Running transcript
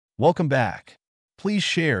Welcome back. Please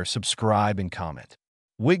share, subscribe, and comment.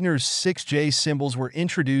 Wigner's 6J symbols were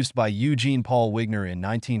introduced by Eugene Paul Wigner in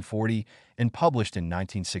 1940 and published in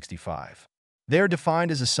 1965. They are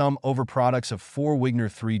defined as a sum over products of four Wigner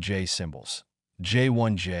 3J symbols.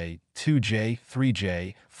 J1J, 2J,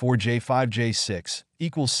 3J, 4J, 5J, 6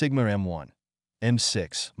 equals sigma M1.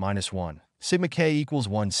 M6 minus 1. Sigma K equals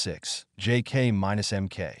 1, 6. JK minus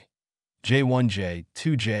MK. J1J,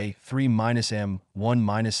 2J, 3 minus M, 1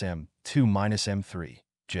 minus M, 2 minus M3,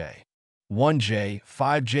 J. 1J,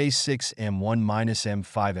 5J, 6M, 1 minus M,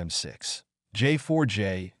 5M6.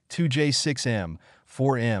 J4J, 2J, 6M,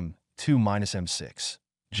 4M, 2 minus M6.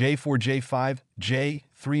 J4J, 5J,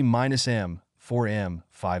 3 minus M, 4M,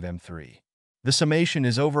 5M3. The summation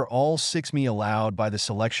is over all 6Mi allowed by the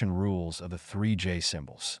selection rules of the 3J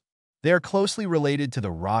symbols. They are closely related to the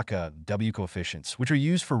Rocca W coefficients, which are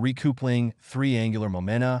used for recoupling three angular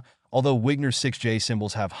momenta, although Wigner's 6J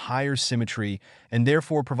symbols have higher symmetry and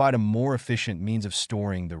therefore provide a more efficient means of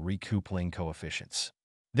storing the recoupling coefficients.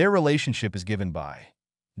 Their relationship is given by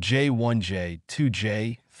J1J,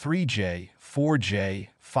 2J, 3J, 4J,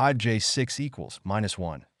 5J, 6 equals minus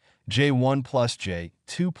 1. J1 plus J,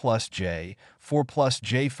 2 plus J, 4 plus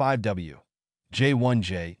J5W.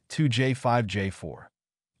 J1J, 2J, 5J, 4.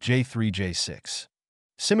 J3, J6.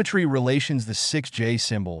 Symmetry relations. The 6J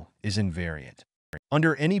symbol is invariant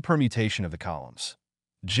under any permutation of the columns.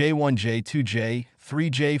 J1J, 2J,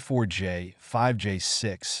 3J, 4J, 5J,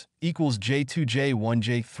 6 equals J2J,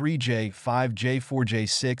 1J, 3J, 5J, 4J,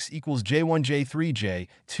 6 equals J1J, 3J,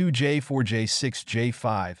 2J, 4J,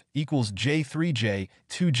 6J5 equals J3J,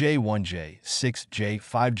 2J, 1J, 6J,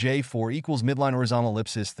 5J, 4 equals midline horizontal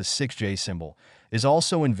ellipsis. The 6J symbol is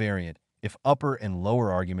also invariant if upper and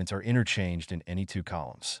lower arguments are interchanged in any two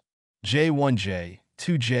columns. J1J,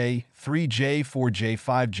 2J, 3J, 4J,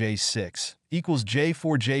 5J, 6 equals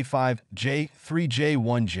J4J, 5J, 3J,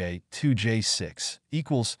 1J, 2J, 6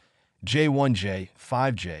 equals J1J,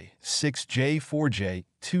 5J, 6J, 4J,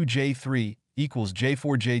 2J, 3 equals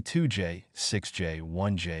J4J, 2J, 6J,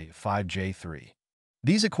 1J, 5J, 3.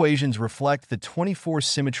 These equations reflect the 24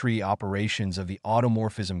 symmetry operations of the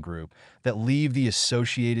automorphism group that leave the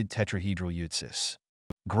associated tetrahedral Eutsys.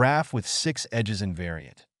 Graph with 6 edges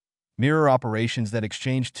invariant. Mirror operations that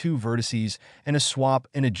exchange two vertices and a swap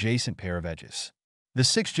an adjacent pair of edges. The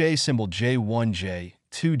 6J symbol J1J,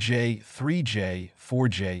 2J, 3J,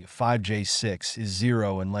 4J, 5J, 6 is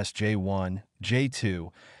 0 unless J1, J2,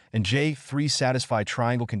 and J3 satisfy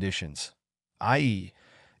triangle conditions, i.e.,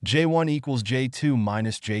 J1 equals J2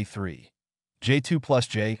 minus J3. J2 plus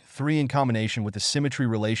J3 in combination with the symmetry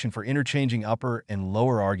relation for interchanging upper and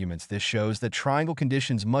lower arguments. This shows that triangle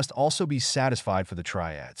conditions must also be satisfied for the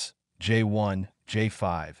triads J1,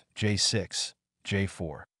 J5, J6,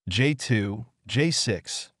 J4, J2,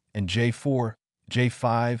 J6, and J4,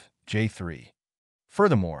 J5, J3.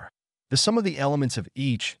 Furthermore, the sum of the elements of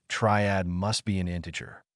each triad must be an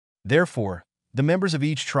integer. Therefore, the members of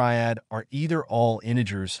each triad are either all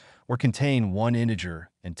integers or contain one integer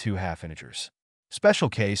and two half-integers. Special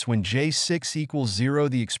case, when J6 equals 0,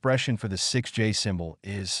 the expression for the 6J symbol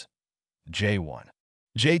is J1.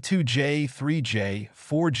 J2, J3, J,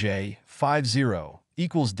 4J, 50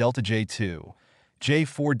 equals delta J2,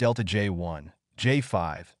 J4 delta J1,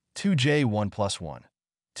 J5, 2J1 plus 1,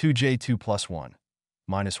 2J2 plus 1,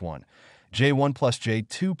 minus 1, J1 plus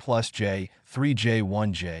J2 plus J,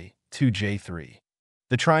 3J1J, 2J3.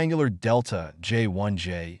 The triangular delta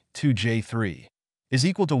J1J, 2J3 is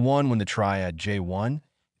equal to 1 when the triad J1,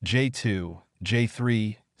 J2,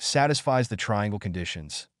 J3 satisfies the triangle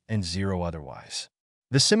conditions and 0 otherwise.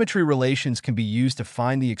 The symmetry relations can be used to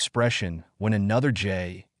find the expression when another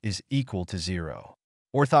J is equal to 0.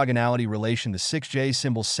 Orthogonality relation. The 6J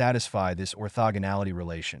symbols satisfy this orthogonality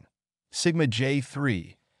relation. Sigma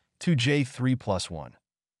J3, 2J3 plus 1.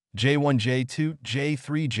 J1, J2,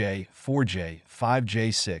 J3, J, 4J,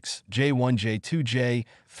 5J, 6, J1, J2, J,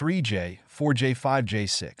 3J, 4J, 5J,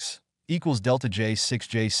 6 equals delta J,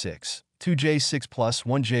 6J, 6, 2J6 plus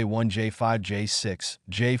 1J1, J5, J6,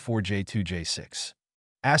 J4, J2, J6.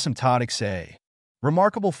 Asymptotics. A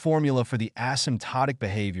remarkable formula for the asymptotic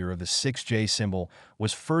behavior of the 6J symbol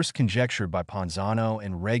was first conjectured by Ponzano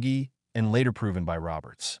and Reggi and later proven by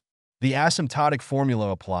Roberts. The asymptotic formula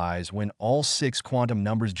applies when all 6 quantum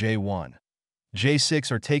numbers J1,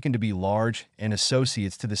 J6 are taken to be large and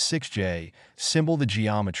associates to the 6J symbol the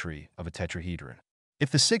geometry of a tetrahedron. If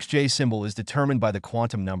the 6J symbol is determined by the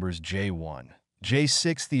quantum numbers J1,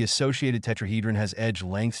 J6, the associated tetrahedron has edge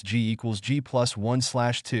lengths G equals G plus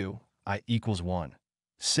 1/2, I equals 1,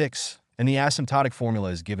 6, and the asymptotic formula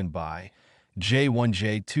is given by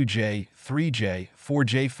J1J, 2J, 3J,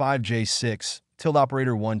 4J, 5J, 6, tilde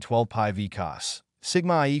operator 1, 12 pi v cos.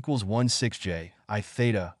 Sigma I equals 1, 6J, I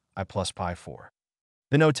theta, I plus pi 4.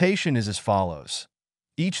 The notation is as follows.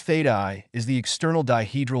 Each theta I is the external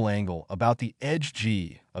dihedral angle about the edge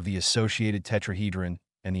G of the associated tetrahedron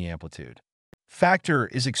and the amplitude. Factor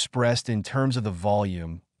is expressed in terms of the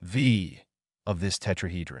volume, V, of this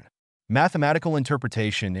tetrahedron. Mathematical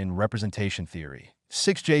interpretation in representation theory.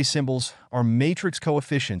 6J symbols are matrix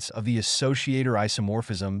coefficients of the associator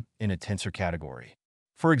isomorphism in a tensor category.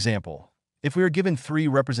 For example, if we are given three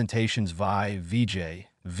representations vi, Vj,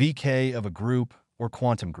 Vk of a group or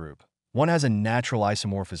quantum group, one has a natural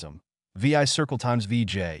isomorphism, Vi circle times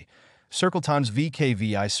Vj, circle times Vk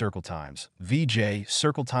Vi circle times Vj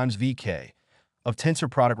circle times Vk, of tensor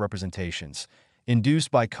product representations, induced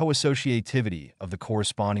by coassociativity of the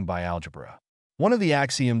corresponding bialgebra. One of the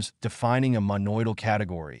axioms defining a monoidal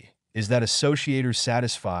category is that associators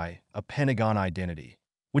satisfy a pentagon identity,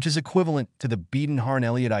 which is equivalent to the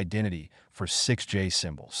Beaton-Harn-Elliott identity for 6J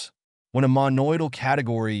symbols. When a monoidal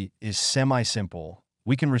category is semi-simple,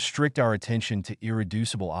 we can restrict our attention to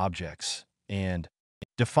irreducible objects and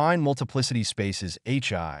define multiplicity spaces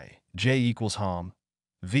Hi, J equals Hom,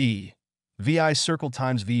 V, Vi circle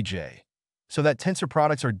times Vj, so that tensor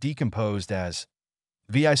products are decomposed as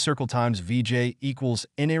Vi circle times Vj equals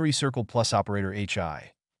n-ary circle plus operator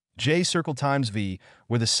Hi, J circle times V,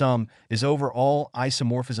 where the sum is over all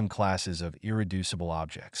isomorphism classes of irreducible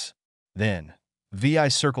objects. Then, Vi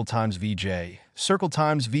circle times Vj circle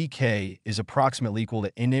times Vk is approximately equal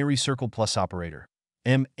to n-ary circle plus operator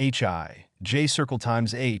Mhi, J circle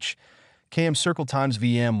times H, Km circle times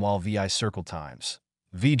Vm, while Vi circle times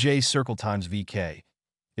Vj circle times Vk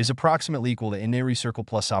is approximately equal to n-ary circle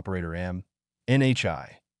plus operator M, Nhi,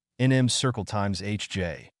 Nm circle times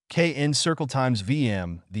Hj, Kn circle times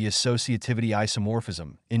Vm. The associativity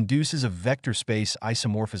isomorphism induces a vector space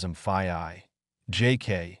isomorphism phi I,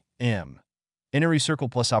 Jk, M, n-ary circle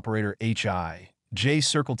plus operator Hi, J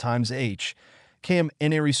circle times H, Km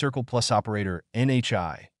n-ary circle plus operator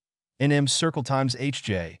Nhi, Nm circle times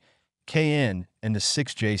Hj, Kn, and the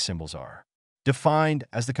 6J symbols are defined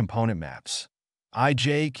as the component maps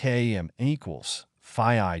Ij Km equals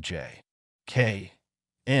phi Ij, K,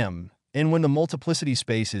 M, and when the multiplicity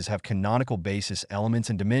spaces have canonical basis elements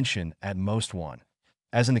and dimension at most 1,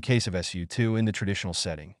 as in the case of SU2 in the traditional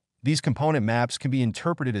setting. These component maps can be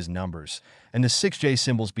interpreted as numbers, and the 6J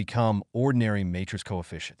symbols become ordinary matrix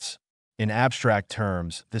coefficients. In abstract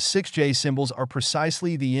terms, the 6J symbols are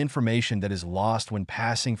precisely the information that is lost when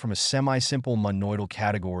passing from a semi-simple monoidal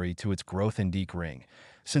category to its growth-in-deque ring,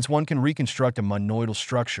 since one can reconstruct a monoidal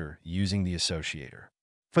structure using the associator.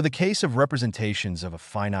 For the case of representations of a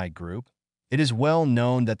finite group, it is well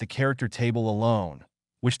known that the character table alone,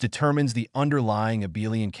 which determines the underlying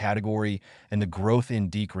abelian category and the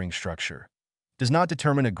growth-in-deque ring structure, does not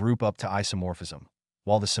determine a group up to isomorphism,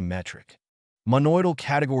 while the symmetric monoidal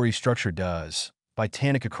category structure does, by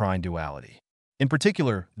Tanaka-Krein duality. In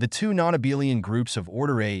particular, the two non-abelian groups of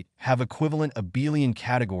order 8 have equivalent abelian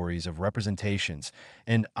categories of representations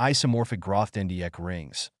and isomorphic Grothendieck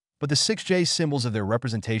rings, but the 6J symbols of their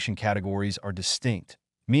representation categories are distinct,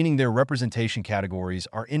 meaning their representation categories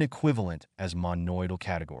are inequivalent as monoidal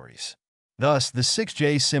categories. Thus, the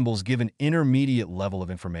 6J symbols give an intermediate level of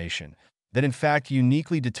information that in fact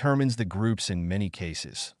uniquely determines the groups in many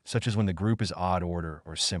cases, such as when the group is odd order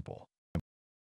or simple.